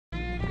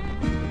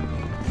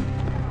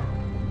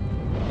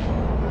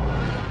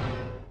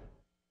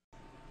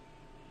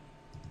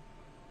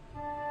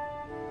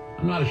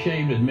not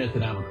ashamed to admit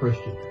that I'm a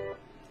Christian.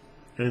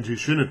 And you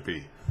shouldn't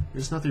be.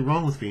 There's nothing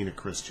wrong with being a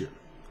Christian.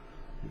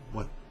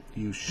 What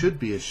you should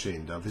be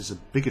ashamed of is a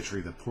bigotry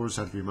that pours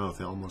out of your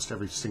mouth almost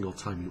every single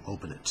time you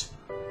open it.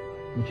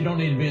 But you don't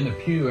need to be in the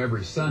pew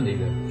every Sunday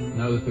to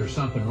know that there's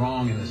something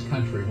wrong in this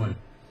country when...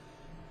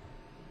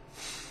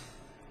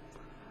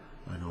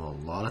 I know a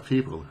lot of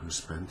people who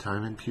spend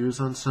time in pews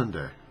on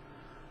Sunday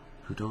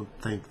who don't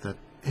think that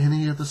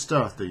any of the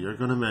stuff that you're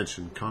going to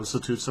mention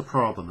constitutes a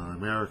problem that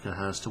America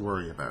has to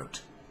worry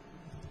about.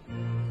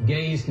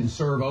 Gays can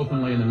serve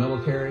openly in the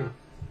military.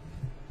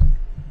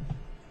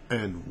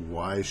 And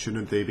why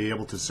shouldn't they be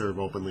able to serve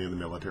openly in the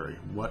military?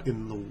 What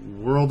in the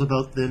world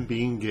about them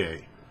being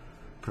gay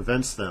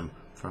prevents them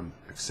from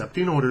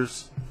accepting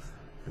orders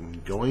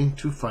and going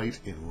to fight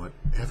in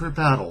whatever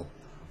battle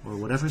or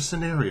whatever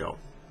scenario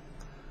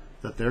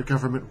that their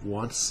government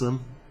wants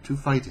them to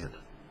fight in?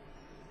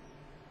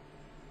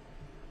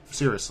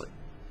 Seriously.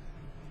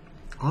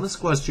 Honest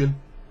question.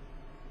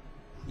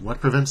 What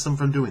prevents them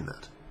from doing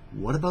that?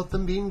 What about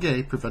them being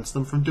gay prevents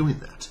them from doing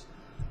that?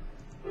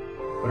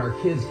 But our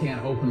kids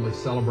can't openly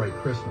celebrate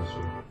Christmas.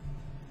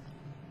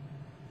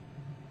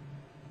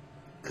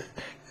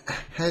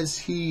 Has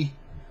he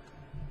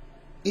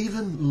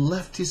even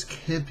left his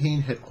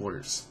campaign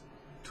headquarters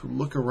to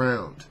look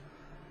around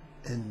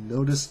and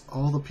notice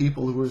all the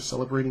people who are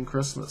celebrating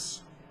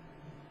Christmas?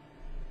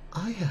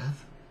 I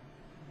have.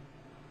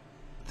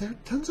 There are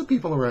tons of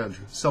people around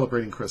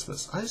celebrating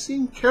Christmas. I've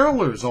seen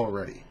carolers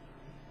already.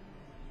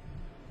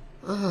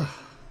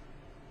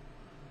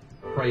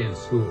 Pray in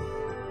school.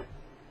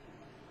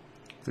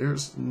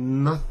 There's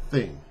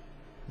nothing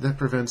that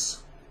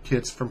prevents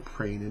kids from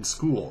praying in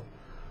school.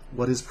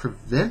 What is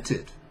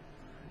prevented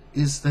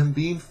is them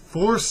being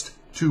forced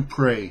to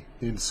pray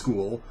in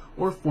school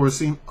or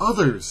forcing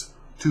others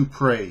to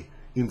pray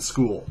in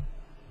school.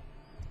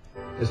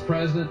 As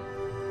president,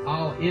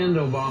 I'll end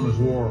Obama's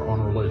war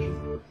on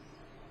religion.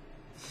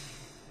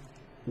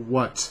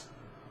 What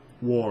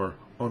war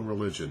on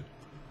religion?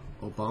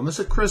 Obama's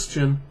a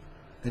Christian,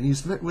 and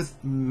he's met with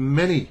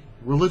many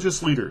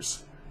religious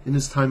leaders in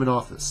his time in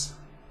office.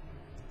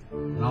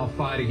 And I'll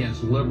fight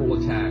against liberal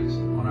attacks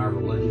on our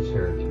religious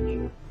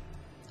heritage.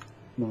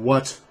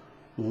 What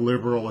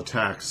liberal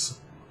attacks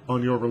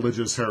on your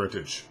religious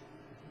heritage?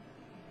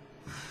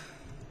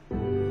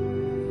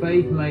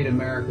 Faith made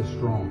America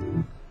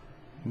strong.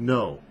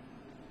 No.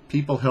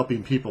 People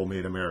helping people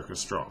made America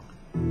strong.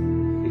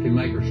 It can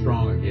make her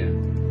strong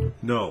again.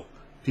 No.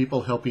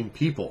 People helping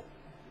people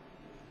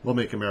will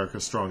make America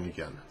strong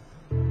again.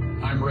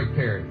 I'm Rick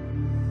Perry,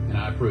 and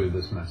I approve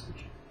this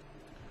message.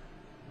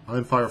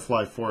 I'm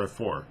Firefly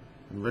 404.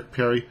 And Rick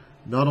Perry,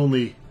 not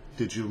only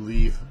did you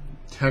leave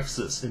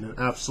Texas in an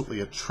absolutely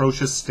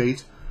atrocious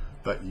state,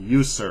 but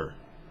you, sir,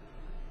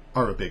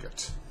 are a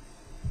bigot.